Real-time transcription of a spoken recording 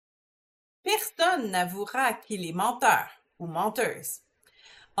personne n'avouera qu'il est menteur ou menteuse.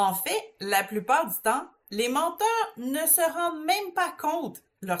 En fait, la plupart du temps, les menteurs ne se rendent même pas compte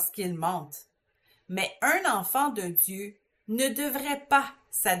lorsqu'ils mentent. Mais un enfant de Dieu ne devrait pas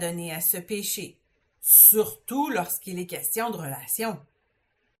s'adonner à ce péché, surtout lorsqu'il est question de relation.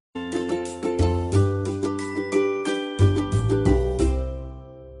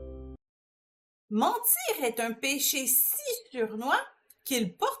 Mentir est un péché si surnois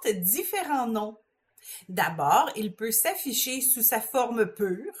qu'il porte différents noms. D'abord, il peut s'afficher sous sa forme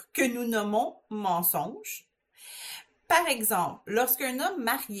pure, que nous nommons mensonge. Par exemple, lorsqu'un homme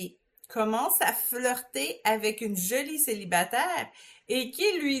marié commence à flirter avec une jolie célibataire et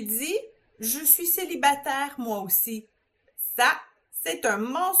qu'il lui dit « Je suis célibataire moi aussi », ça, c'est un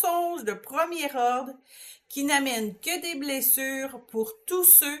mensonge de premier ordre qui n'amène que des blessures pour tous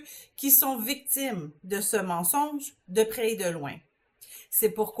ceux qui sont victimes de ce mensonge de près et de loin.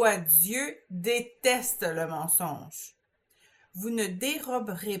 C'est pourquoi Dieu déteste le mensonge. Vous ne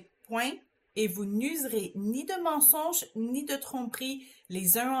déroberez point et vous n'userez ni de mensonge ni de tromperie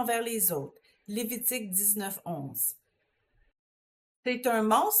les uns envers les autres. Lévitique 19:11. C'est un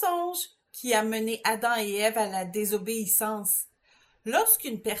mensonge qui a mené Adam et Ève à la désobéissance.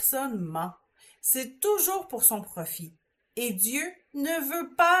 Lorsqu'une personne ment, c'est toujours pour son profit. Et Dieu ne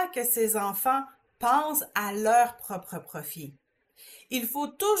veut pas que ses enfants pensent à leur propre profit. Il faut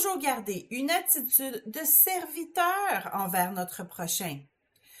toujours garder une attitude de serviteur envers notre prochain.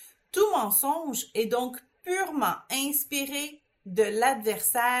 Tout mensonge est donc purement inspiré de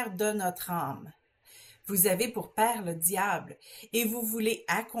l'adversaire de notre âme. Vous avez pour père le diable et vous voulez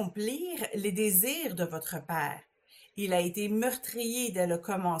accomplir les désirs de votre père. Il a été meurtrier dès le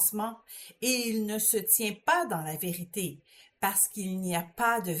commencement et il ne se tient pas dans la vérité parce qu'il n'y a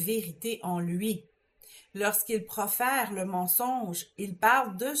pas de vérité en lui. Lorsqu'il profère le mensonge, il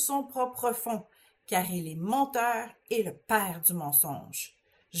parle de son propre fond, car il est menteur et le père du mensonge.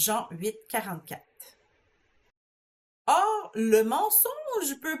 Jean 8:44. Or, le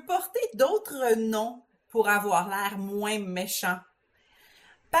mensonge peut porter d'autres noms pour avoir l'air moins méchant.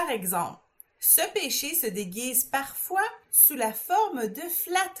 Par exemple, ce péché se déguise parfois sous la forme de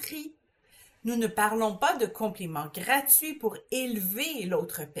flatterie. Nous ne parlons pas de compliments gratuits pour élever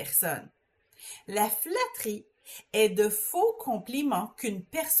l'autre personne. La flatterie est de faux compliments qu'une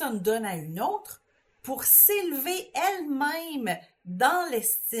personne donne à une autre pour s'élever elle-même dans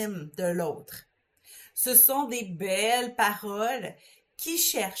l'estime de l'autre. Ce sont des belles paroles qui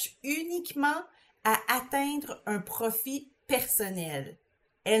cherchent uniquement à atteindre un profit personnel.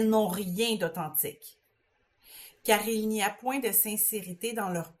 Elles n'ont rien d'authentique. Car il n'y a point de sincérité dans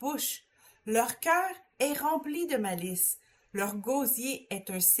leur bouche. Leur cœur est rempli de malice. Leur gosier est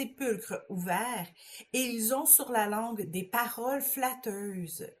un sépulcre ouvert, et ils ont sur la langue des paroles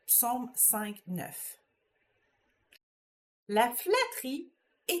flatteuses. Psaume 5:9. La flatterie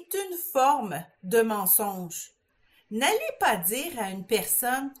est une forme de mensonge. N'allez pas dire à une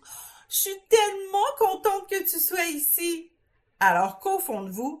personne « Je suis tellement contente que tu sois ici », alors qu'au fond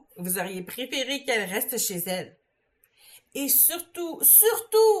de vous, vous auriez préféré qu'elle reste chez elle. Et surtout,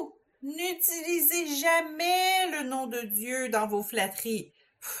 n'utilisez jamais le nom de Dieu dans vos flatteries.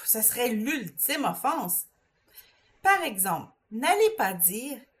 Ça serait l'ultime offense. Par exemple, n'allez pas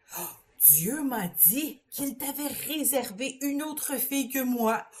dire oh, « Dieu m'a dit qu'il t'avait réservé une autre fille que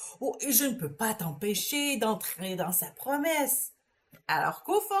moi. Oh, et je ne peux pas t'empêcher d'entrer dans sa promesse. » Alors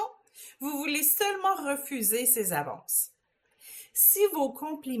qu'au fond, vous voulez seulement refuser ses avances. Si vos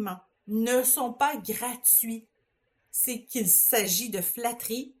compliments ne sont pas gratuits, c'est qu'il s'agit de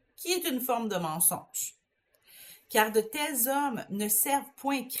flatterie qui est une forme de mensonge. Car de tels hommes ne servent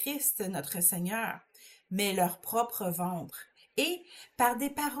point Christ notre Seigneur, mais leur propre ventre. Et, par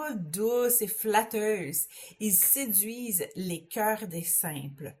des paroles douces et flatteuses, ils séduisent les cœurs des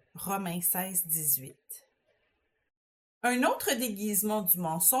simples. Romains 16:18. Un autre déguisement du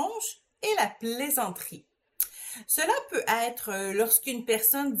mensonge est la plaisanterie. Cela peut être lorsqu'une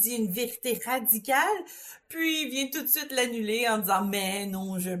personne dit une vérité radicale, puis vient tout de suite l'annuler en disant « mais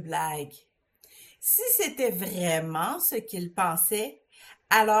non, je blague ». Si c'était vraiment ce qu'il pensait,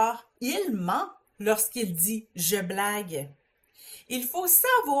 alors il ment lorsqu'il dit « je blague ». Il faut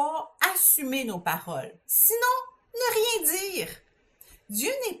savoir assumer nos paroles, sinon ne rien dire.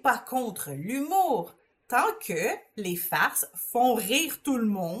 Dieu n'est pas contre l'humour, tant que les farces font rire tout le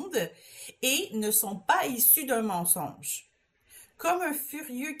monde et ne sont pas issues d'un mensonge. Comme un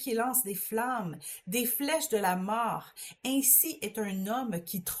furieux qui lance des flammes, des flèches de la mort, ainsi est un homme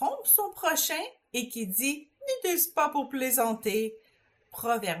qui trompe son prochain et qui dit « n'était-ce pas pour plaisanter ?»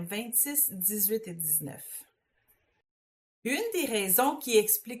 Proverbe 26, 18 et 19. Une des raisons qui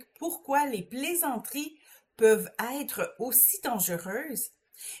explique pourquoi les plaisanteries peuvent être aussi dangereuses,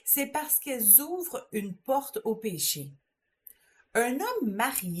 c'est parce qu'elles ouvrent une porte au péché. Un homme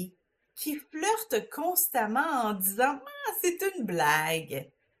marié qui flirte constamment en disant « Ah, c'est une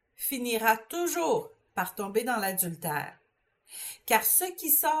blague » finira toujours par tomber dans l'adultère. Car ce qui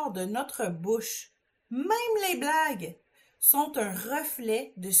sort de notre bouche, même les blagues, sont un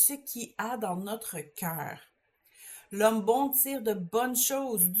reflet de ce qui a dans notre cœur. L'homme bon tire de bonnes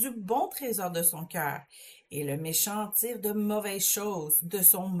choses du bon trésor de son cœur, et le méchant tire de mauvaises choses de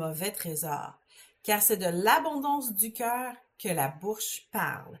son mauvais trésor. Car c'est de l'abondance du cœur que la bouche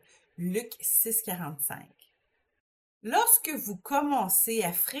parle. Luc 6,45. Lorsque vous commencez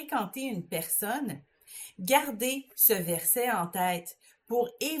à fréquenter une personne, gardez ce verset en tête pour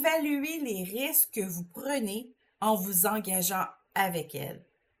évaluer les risques que vous prenez en vous engageant avec elle.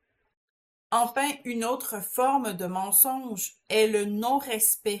 Enfin, une autre forme de mensonge est le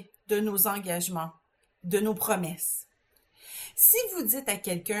non-respect de nos engagements, de nos promesses. Si vous dites à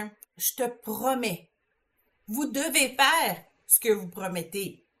quelqu'un « Je te promets », vous devez faire ce que vous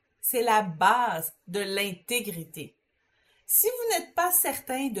promettez. C'est la base de l'intégrité. Si vous n'êtes pas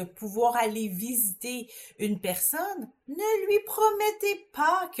certain de pouvoir aller visiter une personne, ne lui promettez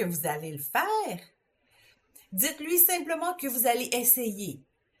pas que vous allez le faire. Dites-lui simplement que vous allez essayer,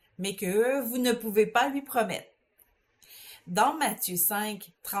 mais que vous ne pouvez pas lui promettre. Dans Matthieu 5,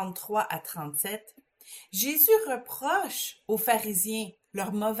 33 à 37, Jésus reproche aux pharisiens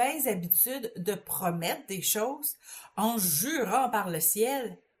leur mauvaise habitude de promettre des choses en jurant par le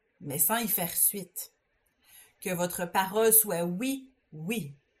ciel, mais sans y faire suite. Que votre parole soit oui,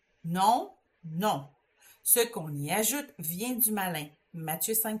 oui, non, non. Ce qu'on y ajoute vient du malin.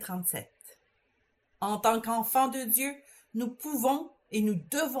 Matthieu 5, 37. En tant qu'enfants de Dieu, nous pouvons et nous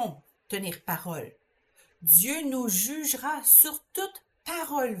devons tenir parole. Dieu nous jugera sur toute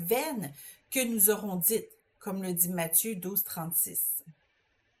parole vaine que nous aurons dite, comme le dit Matthieu 12, 36.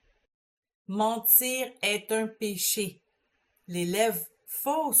 Mentir est un péché. Les lèvres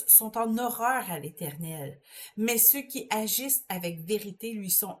fausses sont en horreur à l'Éternel, mais ceux qui agissent avec vérité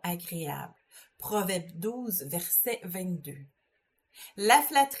lui sont agréables. Proverbe 12, verset 22. La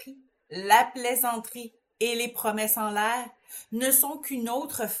flatterie, la plaisanterie et les promesses en l'air ne sont qu'une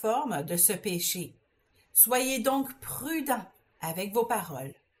autre forme de ce péché. Soyez donc prudents avec vos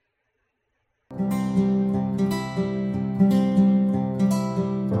paroles.